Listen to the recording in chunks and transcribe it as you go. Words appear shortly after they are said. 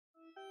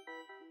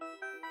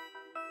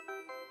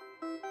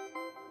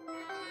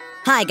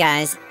Hi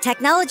guys,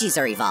 technologies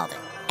are evolving,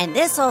 and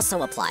this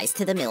also applies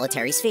to the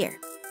military sphere.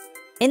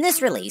 In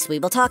this release, we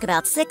will talk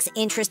about 6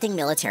 interesting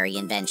military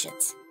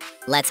inventions.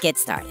 Let's get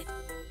started.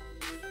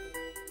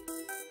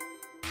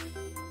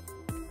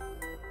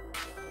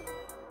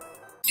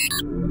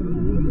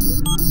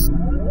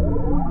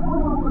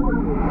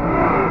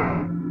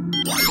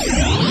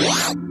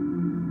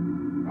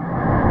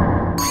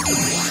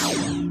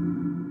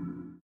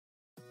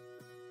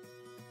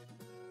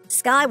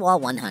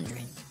 Skywall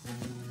 100.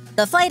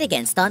 The fight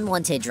against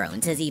unwanted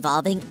drones is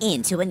evolving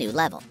into a new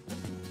level.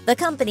 The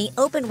company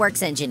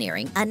OpenWorks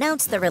Engineering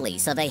announced the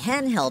release of a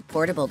handheld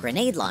portable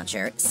grenade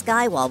launcher,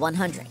 Skywall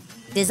 100,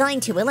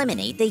 designed to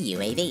eliminate the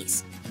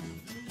UAVs.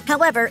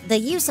 However, the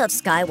use of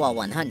Skywall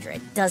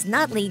 100 does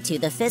not lead to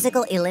the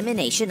physical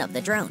elimination of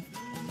the drone.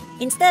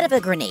 Instead of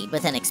a grenade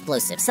with an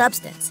explosive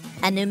substance,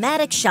 a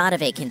pneumatic shot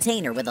of a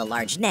container with a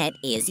large net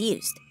is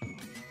used.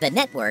 The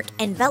network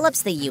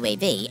envelops the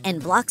UAV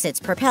and blocks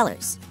its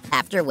propellers,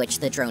 after which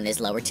the drone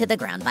is lowered to the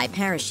ground by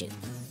parachute.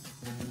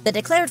 The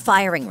declared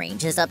firing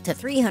range is up to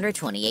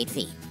 328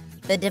 feet.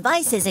 The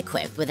device is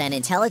equipped with an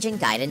intelligent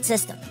guidance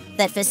system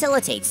that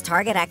facilitates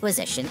target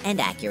acquisition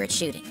and accurate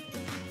shooting.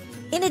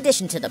 In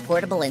addition to the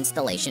portable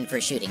installation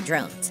for shooting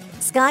drones,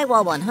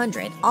 Skywall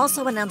 100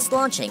 also announced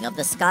launching of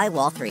the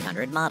Skywall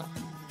 300 model.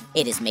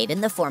 It is made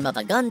in the form of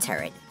a gun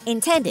turret,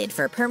 intended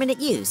for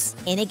permanent use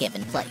in a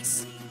given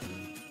place.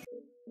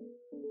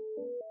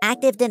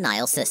 Active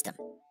Denial System.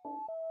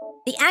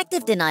 The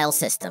Active Denial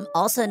System,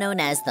 also known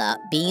as the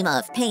Beam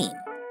of Pain,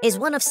 is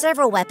one of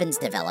several weapons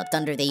developed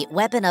under the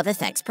Weapon of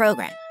Effects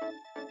program.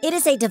 It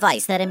is a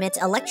device that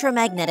emits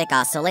electromagnetic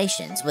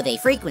oscillations with a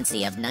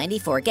frequency of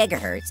 94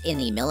 GHz in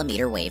the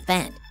millimeter wave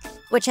band,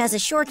 which has a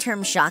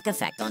short-term shock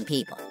effect on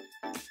people.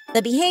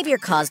 The behavior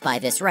caused by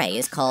this ray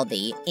is called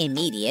the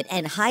immediate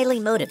and highly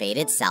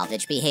motivated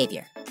salvage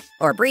behavior,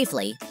 or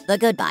briefly, the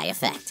goodbye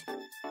effect.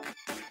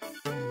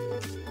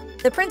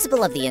 The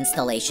principle of the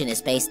installation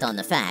is based on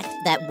the fact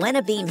that when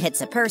a beam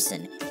hits a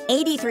person,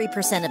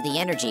 83% of the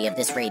energy of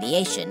this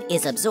radiation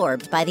is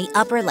absorbed by the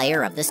upper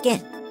layer of the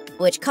skin,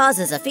 which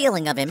causes a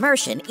feeling of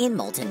immersion in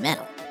molten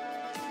metal.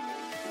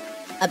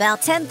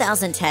 About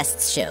 10,000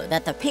 tests show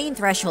that the pain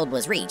threshold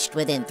was reached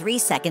within 3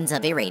 seconds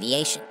of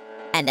irradiation,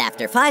 and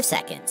after 5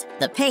 seconds,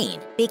 the pain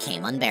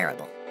became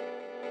unbearable.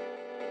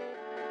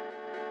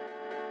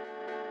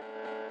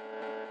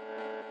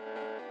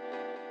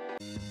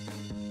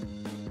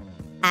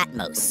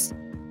 Atmos.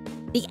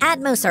 The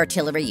Atmos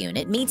artillery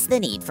unit meets the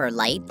need for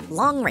light,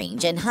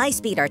 long-range, and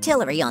high-speed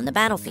artillery on the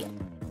battlefield.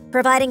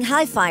 Providing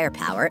high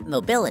firepower,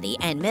 mobility,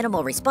 and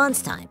minimal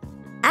response time,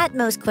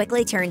 Atmos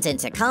quickly turns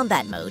into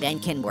combat mode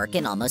and can work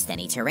in almost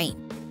any terrain.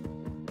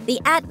 The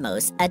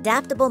Atmos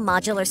Adaptable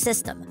Modular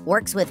System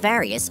works with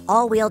various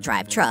all-wheel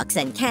drive trucks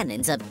and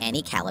cannons of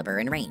any caliber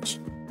and range.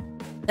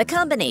 The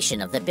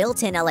combination of the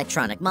built-in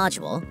electronic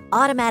module,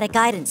 automatic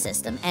guidance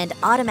system, and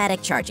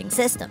automatic charging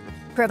system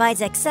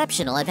provides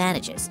exceptional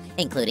advantages,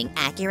 including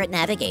accurate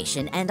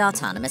navigation and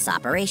autonomous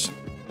operation,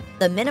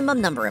 the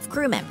minimum number of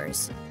crew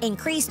members,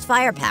 increased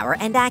firepower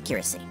and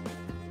accuracy.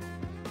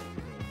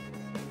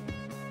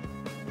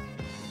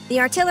 The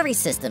artillery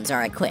systems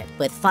are equipped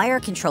with fire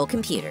control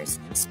computers,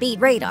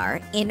 speed radar,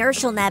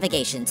 inertial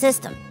navigation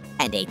system,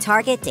 and a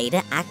target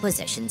data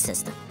acquisition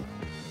system.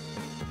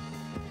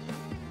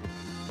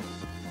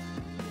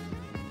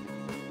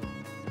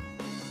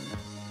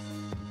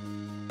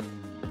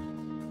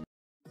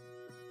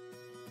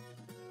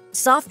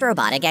 Soft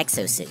Robotic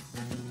Exosuit.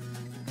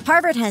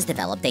 Harvard has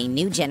developed a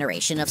new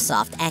generation of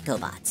soft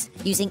ecobots,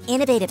 using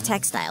innovative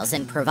textiles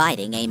and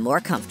providing a more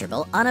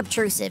comfortable,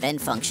 unobtrusive,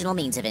 and functional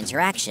means of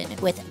interaction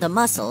with the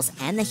muscles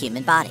and the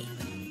human body.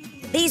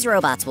 These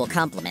robots will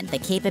complement the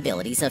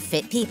capabilities of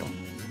fit people,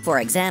 for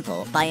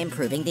example, by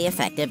improving the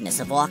effectiveness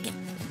of walking.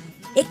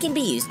 It can be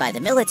used by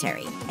the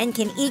military and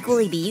can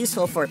equally be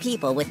useful for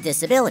people with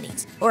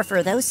disabilities or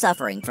for those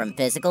suffering from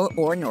physical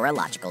or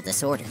neurological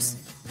disorders.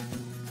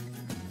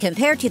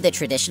 Compared to the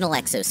traditional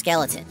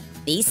exoskeleton,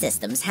 these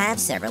systems have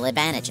several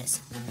advantages.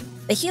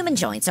 The human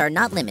joints are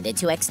not limited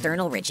to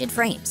external rigid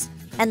frames,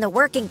 and the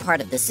working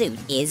part of the suit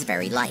is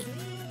very light.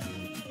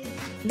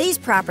 These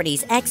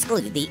properties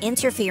exclude the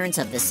interference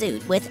of the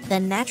suit with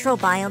the natural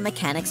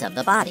biomechanics of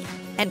the body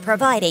and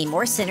provide a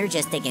more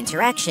synergistic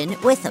interaction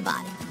with the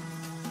body.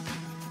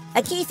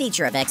 A key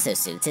feature of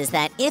exosuits is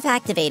that if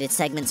activated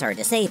segments are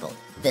disabled,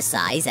 the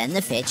size and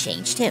the fit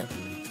change too.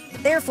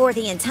 Therefore,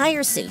 the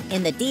entire suit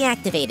in the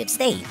deactivated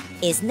state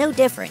is no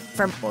different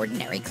from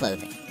ordinary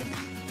clothing.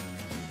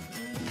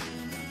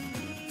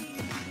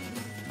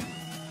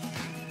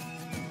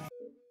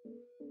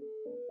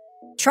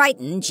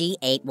 Triton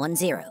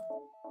G810.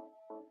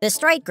 The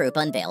Strike Group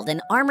unveiled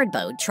an armored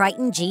boat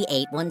Triton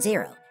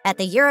G810 at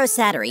the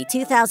Eurosatory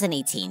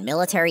 2018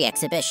 military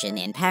exhibition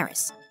in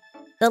Paris.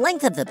 The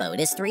length of the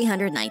boat is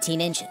 319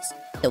 inches.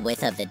 The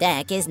width of the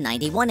deck is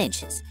 91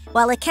 inches,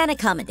 while it can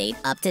accommodate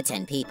up to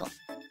 10 people.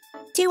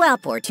 2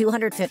 outboard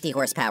 250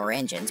 horsepower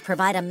engines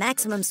provide a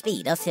maximum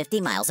speed of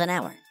 50 miles an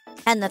hour.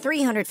 and the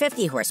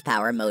 350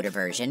 horsepower motor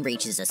version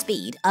reaches a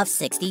speed of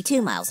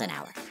 62 miles an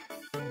hour.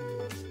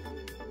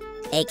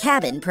 A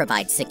cabin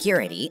provides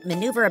security,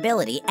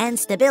 maneuverability, and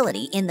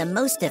stability in the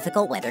most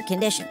difficult weather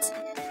conditions.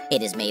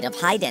 It is made of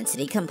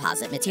high-density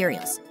composite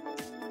materials.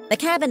 The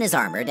cabin is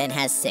armored and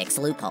has 6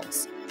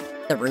 loopholes.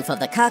 The roof of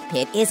the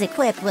cockpit is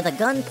equipped with a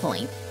gun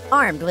point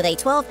armed with a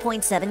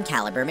 12.7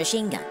 caliber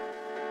machine gun.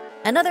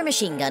 Another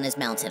machine gun is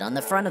mounted on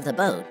the front of the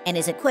boat and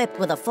is equipped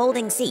with a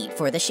folding seat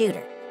for the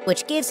shooter,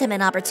 which gives him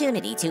an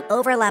opportunity to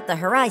overlap the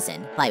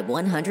horizon by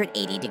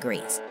 180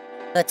 degrees.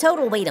 The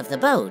total weight of the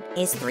boat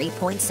is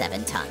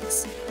 3.7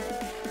 tons.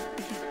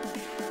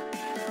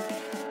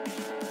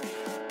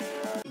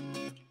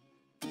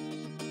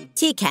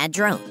 TCAD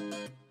drone.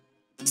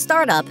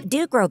 Startup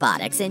Duke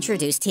Robotics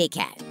introduced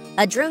TCAD,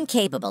 a drone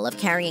capable of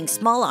carrying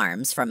small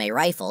arms from a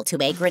rifle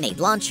to a grenade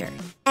launcher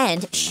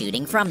and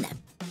shooting from them.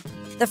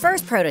 The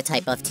first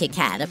prototype of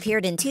TCAD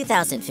appeared in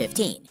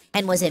 2015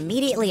 and was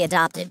immediately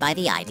adopted by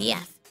the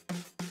IDF.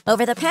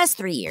 Over the past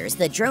 3 years,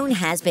 the drone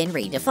has been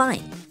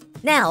redefined.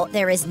 Now,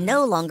 there is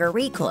no longer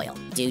recoil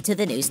due to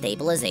the new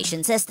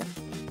stabilization system.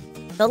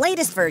 The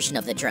latest version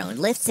of the drone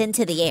lifts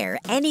into the air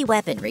any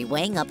weaponry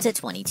weighing up to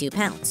 22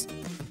 pounds.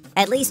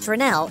 At least for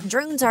now,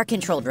 drones are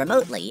controlled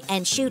remotely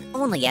and shoot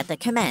only at the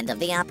command of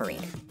the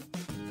operator.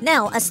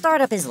 Now, a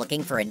startup is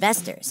looking for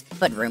investors,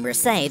 but rumors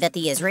say that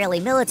the Israeli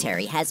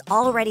military has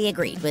already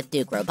agreed with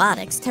Duke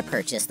Robotics to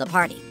purchase the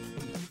party.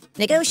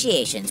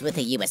 Negotiations with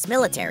the U.S.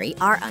 military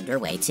are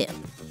underway too.